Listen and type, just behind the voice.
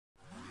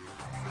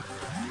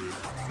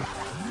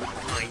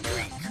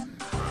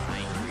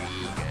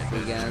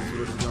Hey guys,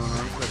 what is going on?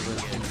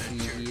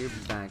 UHC here,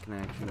 back in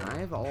action. I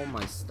have all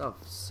my stuff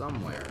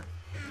somewhere.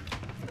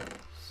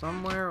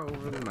 Somewhere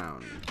over the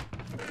mountain.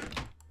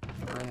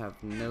 I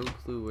have no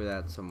clue where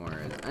that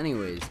somewhere is.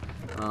 Anyways,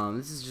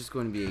 this is just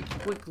going to be a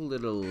quick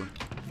little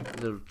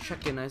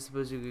check-in, I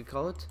suppose you could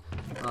call it.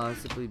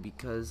 Simply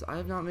because I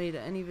have not made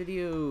any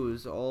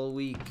videos all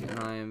week, and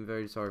I am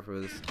very sorry for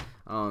this.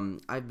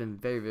 I've been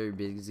very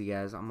busy,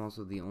 guys. I'm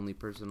also the only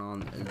person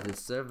on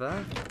this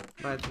server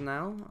right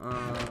now.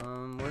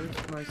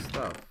 Where's my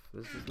stuff?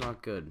 This is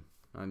not good.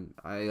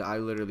 I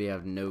literally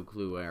have no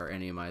clue where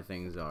any of my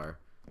things are.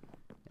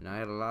 And I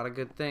had a lot of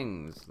good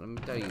things. Let me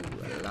tell you,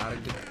 a lot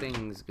of good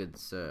things, good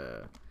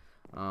sir.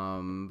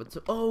 But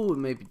so, oh, it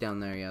may be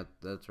down there. Yeah,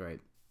 that's right.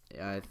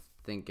 Yeah, I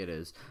think it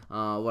is.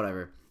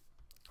 Whatever.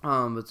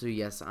 But so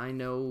yes, I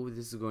know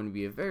this is going to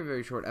be a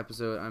very short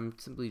episode. I'm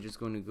simply just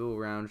going to go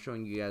around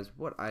showing you guys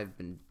what I've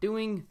been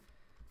doing.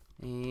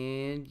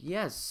 And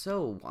yes,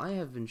 so I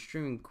have been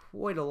streaming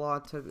quite a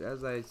lot,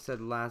 as I said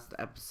last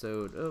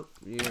episode. Oh,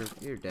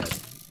 you're dead.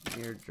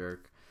 You're a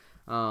jerk.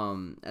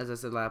 As I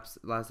said last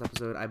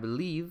episode, I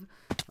believe,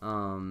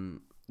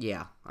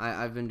 yeah,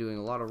 I've been doing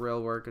a lot of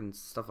rail work and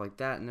stuff like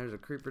that, and there's a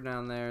creeper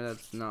down there.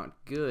 That's not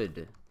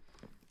good.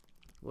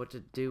 What to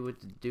do,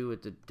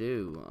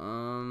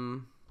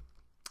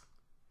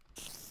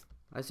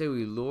 I say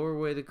we lure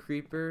away the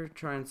creeper,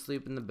 try and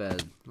sleep in the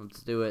bed.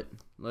 Let's do it.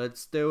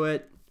 Let's do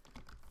it.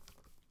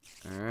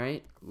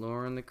 Alright,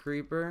 luring the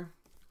creeper.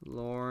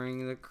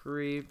 Luring the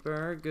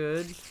creeper,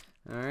 good.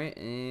 Alright,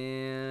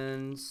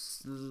 and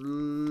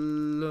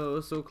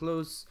so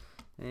close.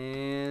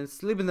 And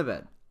sleep in the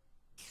bed.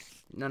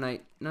 No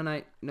night, no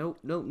night. Nope,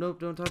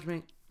 don't touch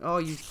me. Oh,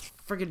 you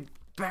freaking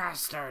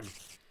bastard.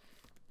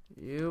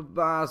 You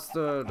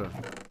bastard.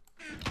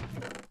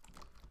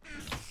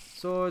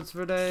 Swords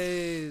for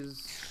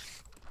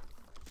days.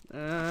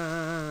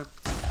 Oh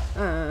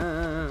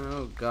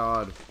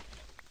God.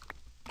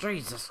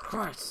 Jesus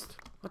Christ.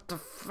 What the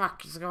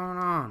fuck is going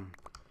on?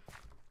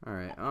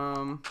 Alright,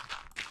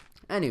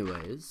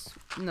 anyways,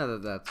 now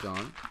that that's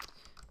gone,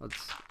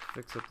 let's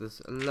fix up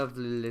this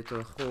lovely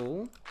little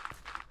hole.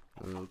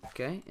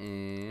 Okay,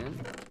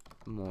 and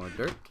more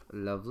dirt.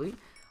 Lovely.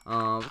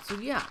 So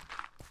yeah,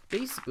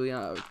 basically,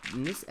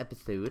 in this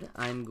episode,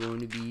 I'm going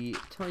to be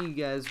telling you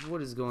guys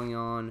what is going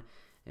on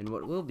and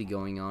what will be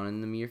going on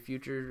in the near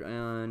future.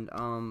 And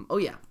oh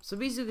yeah, so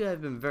basically,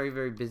 I've been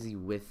very busy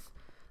with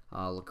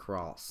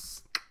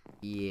lacrosse.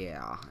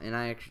 Yeah, and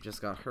I actually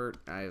just got hurt.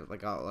 I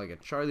got like a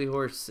Charlie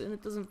horse, and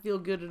it doesn't feel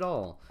good at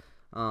all.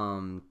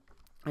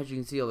 As you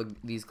can see, all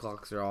these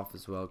clocks are off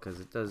as well because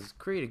it does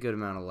create a good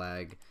amount of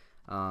lag.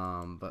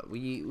 But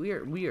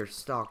we are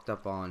stocked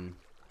up on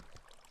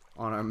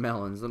our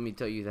melons. Let me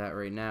tell you that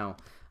right now.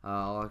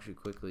 I'll actually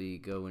quickly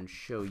go and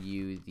show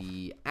you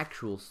the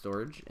actual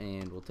storage,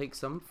 and we'll take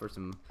some for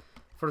some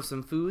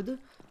food.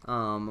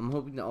 I'm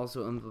hoping to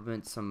also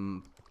implement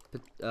some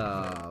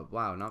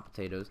wow, not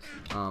potatoes,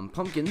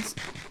 pumpkins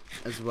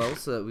as well,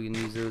 so that we can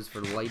use those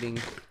for lighting.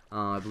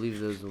 I believe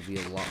those will be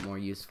a lot more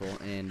useful,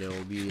 and it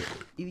will be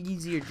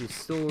easier to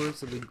store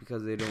simply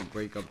because they don't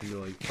break up into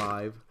like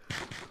 5.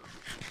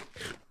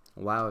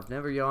 Wow, I've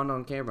never yawned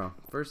on camera.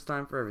 First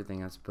time for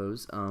everything, I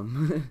suppose.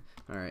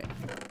 Alright.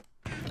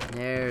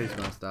 There's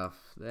my stuff.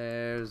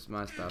 There's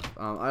my stuff.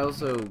 I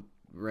also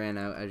ran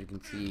out, as you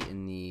can see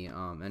in the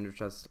ender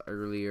chest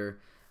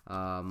earlier.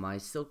 My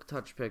silk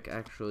touch pick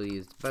actually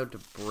is about to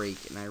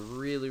break, and I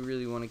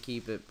really want to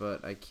keep it,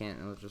 but I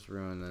can't. Let's just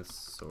ruin this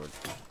sword.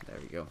 There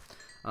we go.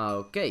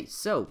 Okay,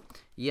 so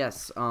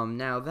yes,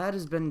 now that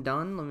has been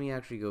done. Let me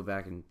actually go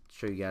back and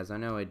show you guys. I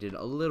know I did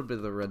a little bit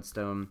of the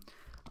redstone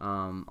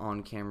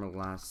on camera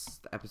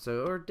last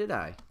episode, or did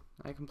I?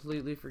 I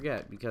completely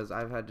forget because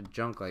I've had to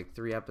junk like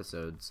 3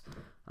 episodes.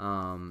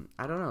 I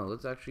don't know.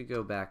 Let's actually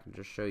go back and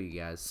just show you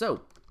guys.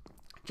 So,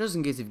 just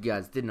in case if you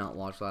guys did not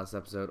watch last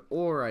episode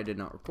or I did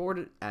not record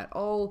it at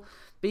all,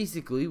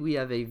 basically we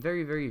have a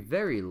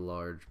very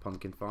large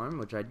pumpkin farm,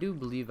 which I do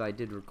believe I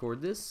did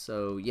record this.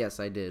 So yes,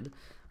 I did.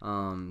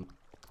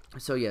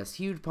 So yes,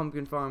 huge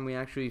pumpkin farm. We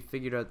actually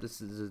figured out this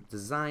is a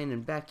design,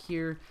 and back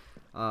here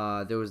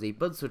there was a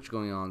bud switch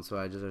going on, so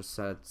I just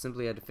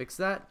simply had to fix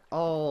that.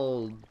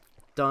 All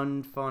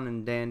done, fun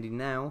and dandy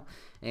now.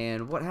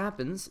 And what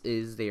happens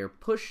is they are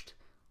pushed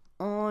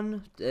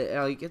on,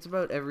 like it's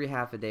about every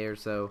half a day or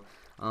so.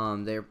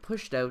 They're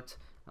pushed out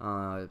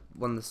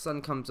when the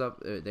sun comes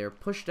up. They're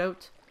pushed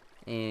out,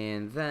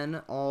 and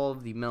then all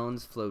of the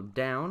melons flow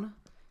down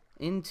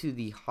into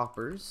the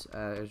hoppers.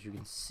 As you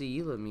can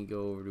see, let me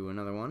go over to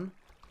another one.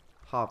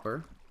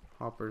 Hoppers.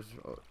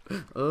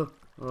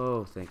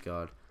 Oh, thank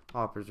God.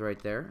 Hoppers right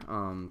there.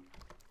 And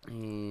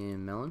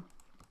melon.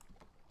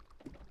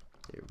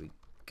 There we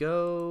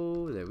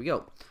go.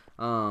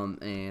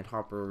 And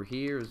hopper over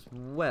here as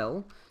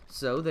well.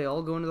 So they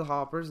all go into the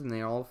hoppers, and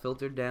they all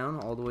filter down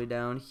all the way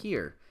down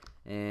here.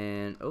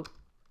 And I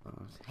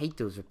hate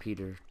those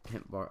repeater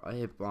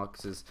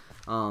hitboxes.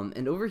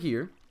 And over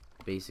here,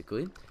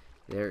 basically,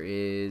 there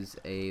is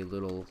a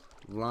little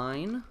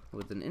line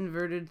with an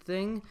inverted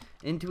thing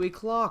into a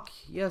clock.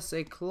 Yes,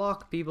 a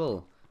clock,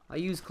 people. I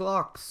use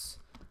clocks.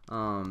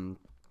 And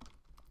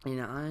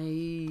I'll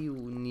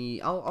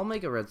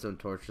make a redstone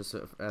torch just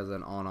as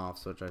an on-off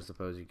switch, I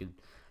suppose you could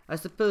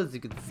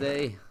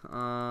say.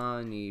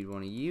 I need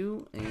one of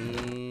you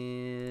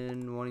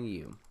and one of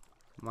you.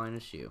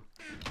 Minus you.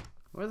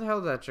 Where the hell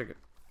is that chicken?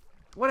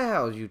 What the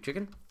hell is you,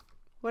 chicken?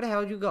 Where the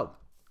hell did you go?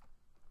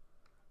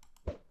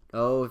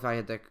 Oh, if I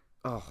hit that...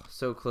 Oh,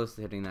 so close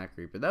to hitting that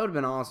creeper. That would have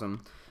been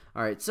awesome.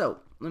 Alright, so,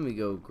 let me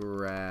go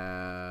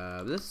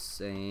grab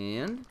this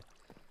and...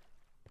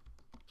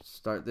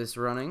 start this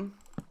running.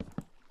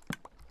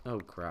 Oh,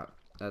 crap.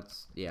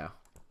 That's... yeah.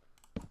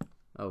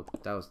 Oh,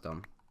 that was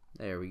dumb.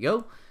 There we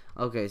go.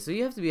 Okay, so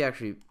you have to be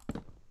actually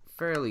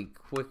fairly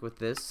quick with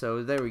this.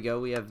 So, there we go.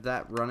 We have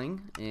that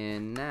running.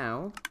 And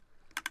now,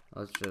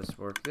 let's just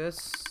work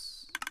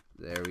this.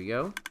 There we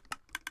go.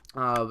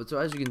 But so,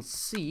 as you can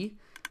see...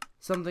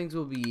 some things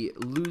will be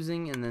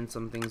losing, and then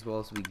some things will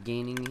also be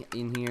gaining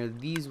in here.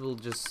 These will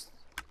just...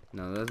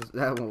 no,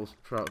 that will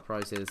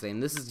probably stay the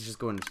same. This is just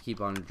going to keep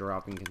on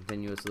dropping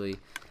continuously.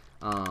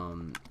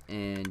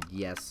 And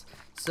yes.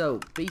 So,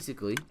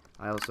 basically,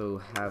 I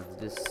also have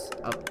this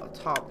up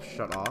top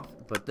shut off.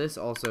 But this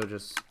also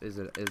just is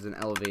an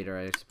elevator,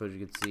 I suppose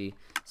you could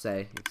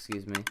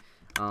excuse me.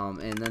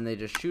 And then they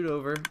just shoot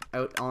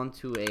out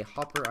onto a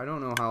hopper. I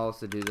don't know how else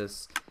to do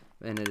this,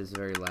 and it is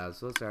very loud.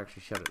 So, let's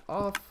actually shut it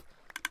off.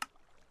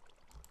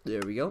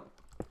 There we go.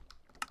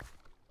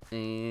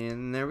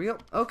 And there we go.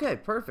 Okay,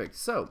 perfect.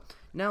 So,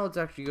 now let's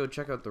actually go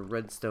check out the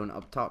redstone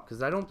up top,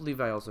 because I don't believe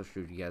I also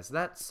showed you guys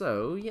that.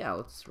 So, yeah,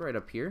 let's right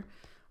up here.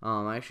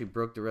 I actually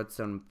broke the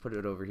redstone and put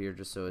it over here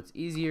just so it's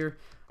easier.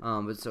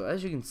 But so,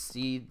 as you can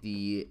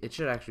see, it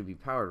should actually be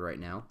powered right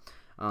now.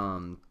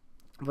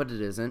 But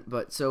it isn't.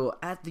 But so,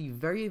 at the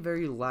very,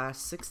 very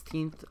last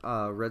 16th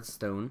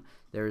redstone,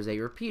 there is a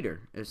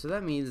repeater. So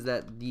that means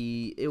that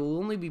it will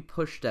only be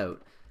pushed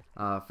out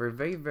for a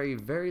very, very,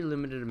 very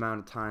limited amount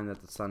of time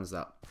that the sun is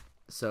up.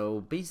 So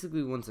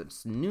basically, once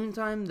it's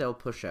noontime, they'll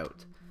push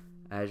out,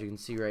 as you can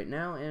see right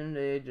now. And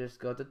I just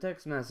got the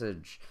text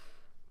message.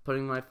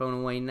 Putting my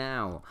phone away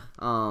now.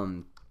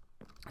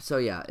 So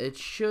yeah, it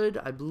should.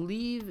 I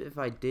believe if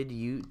I did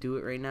do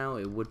it right now,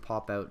 it would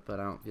pop out, but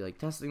I don't feel like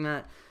testing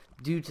that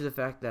due to the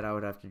fact that I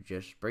would have to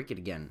just break it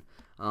again.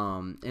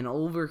 And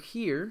over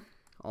here,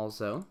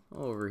 also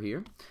over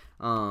here.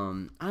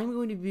 I'm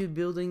going to be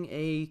building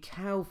a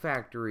cow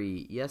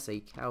factory. Yes, a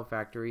cow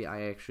factory.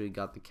 I actually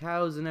got the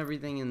cows and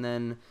everything, and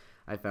then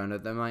I found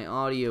out that my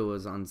audio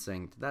was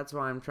unsynced. That's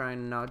why I'm trying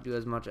to not do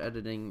as much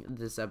editing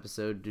this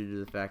episode, due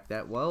to the fact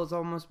that, well, it's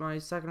almost my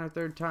second or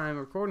third time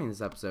recording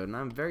this episode, and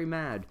I'm very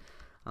mad.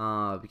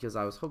 Because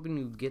I was hoping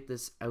to get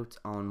this out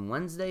on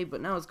Wednesday,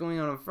 but now it's going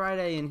out on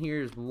Friday, and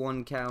here's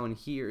one cow, and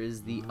here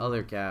is the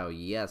other cow.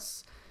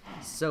 Yes.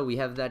 So we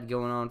have that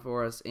going on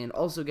for us. And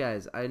also,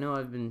 guys, I know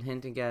I've been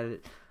hinting at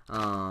it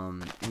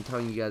and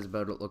telling you guys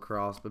about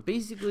lacrosse, but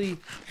basically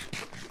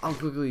I'll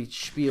quickly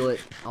spiel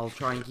it. I'll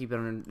try and keep it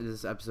under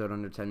this episode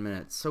under 10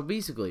 minutes. So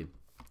basically,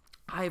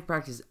 I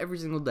practice every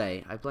single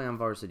day. I play on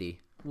varsity.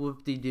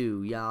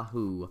 Whoop-de-doo,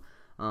 yahoo.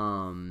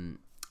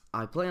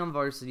 I play on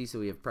varsity, so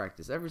we have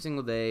practice every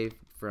single day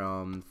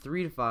from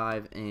 3 to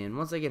 5, and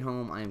once I get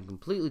home, I am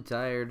completely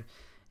tired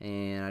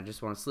and I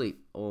just want to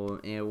sleep or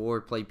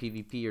play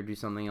PvP or do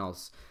something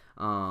else.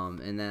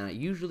 And then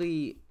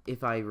usually,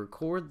 if I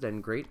record,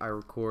 then great, I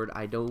record.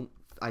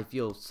 I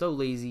feel so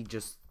lazy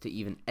just to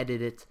even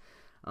edit it.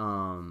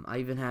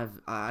 I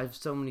have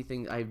so many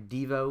things. I have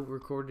Devo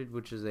recorded,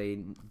 which is a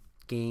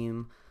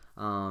game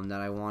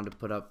that I wanted to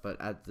put up, but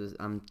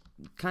I'm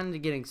kind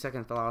of getting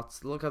second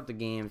thoughts. Look up the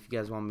game. If you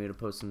guys want me to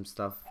post some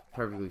stuff,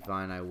 perfectly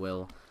fine, I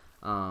will.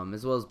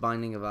 As well as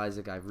Binding of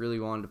Isaac. I really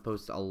wanted to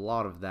post a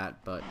lot of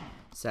that, but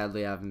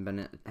sadly I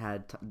haven't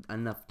had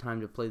enough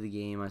time to play the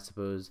game, I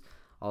suppose,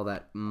 all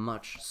that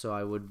much, so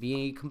I would be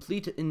a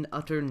complete and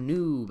utter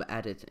noob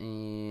at it.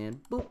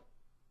 And boop.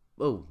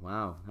 Oh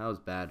wow, that was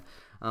bad.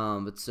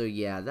 But so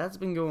yeah, that's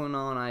been going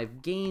on. I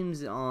have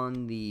games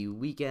on the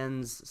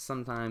weekends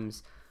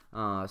sometimes.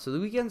 So the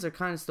weekends are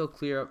kind of still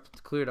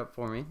cleared up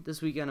for me.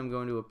 This weekend I'm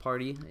going to a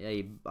party,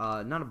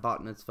 not a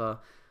bat mitzvah,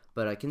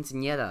 but a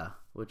quinceañera,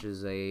 which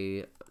is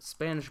a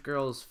Spanish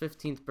girl's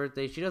 15th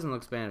birthday. She doesn't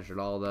look Spanish at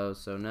all, though,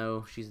 so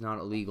no, she's not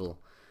illegal.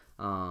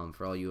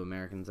 For all you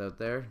Americans out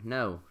there,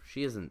 no,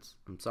 she isn't.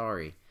 I'm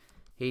sorry.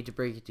 Hate to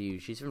break it to you.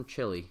 She's from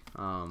Chile.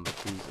 But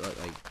she's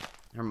like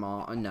her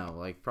mom, no,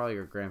 like probably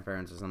her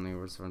grandparents or something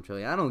were from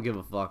Chile. I don't give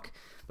a fuck.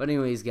 But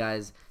anyways,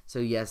 guys, so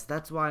yes,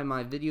 that's why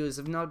my videos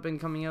have not been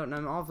coming out, and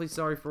I'm awfully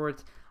sorry for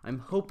it. I'm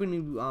hoping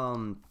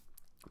to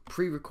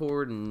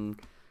pre-record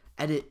and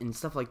edit and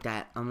stuff like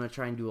that. I'm gonna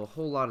try and do a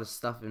whole lot of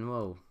stuff. And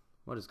whoa,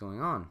 what is going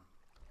on?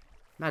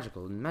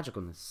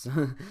 Magicalness.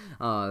 That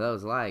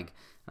was lag.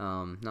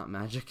 Not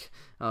magic.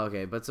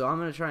 Okay, but so I'm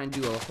gonna try and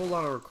do a whole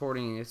lot of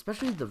recording,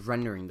 especially the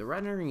rendering. The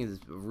rendering is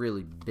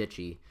really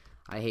bitchy.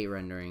 I hate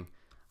rendering.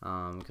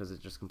 because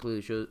it just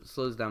completely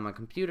slows down my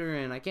computer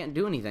and I can't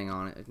do anything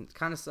on it. It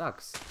kind of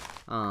sucks.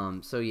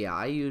 So yeah,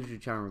 I usually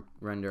try and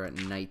render at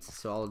night,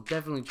 so I'll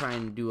definitely try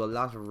and do a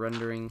lot of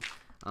rendering.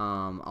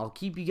 I'll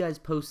keep you guys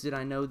posted.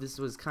 I know this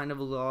was kind of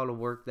a lot of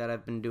work that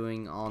I've been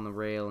doing on the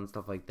rail and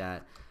stuff like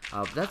that,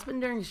 but that's been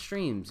during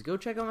streams. Go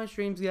check out my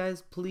streams,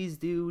 guys, please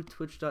do.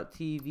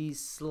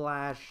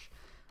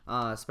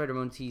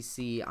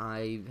 twitch.tv/SpiderMoneTC.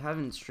 I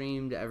haven't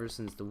streamed ever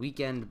since the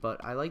weekend,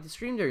 but I like to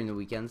stream during the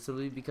weekend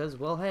simply because,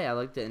 well, hey, I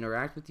like to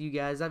interact with you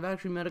guys. I've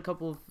actually met a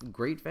couple of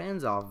great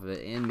fans off of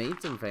it and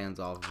made some fans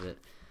off of it.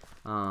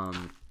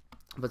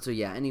 But so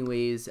yeah,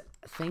 anyways,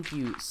 thank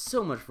you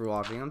so much for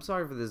watching. I'm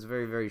sorry for this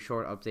very, very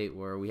short update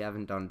where we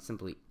haven't done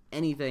simply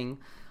anything.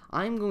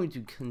 I'm going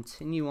to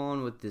continue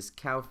on with this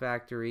cow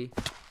factory,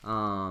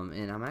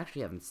 and I'm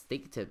actually having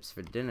steak tips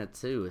for dinner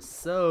too.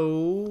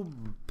 So,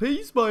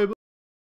 peace, bye.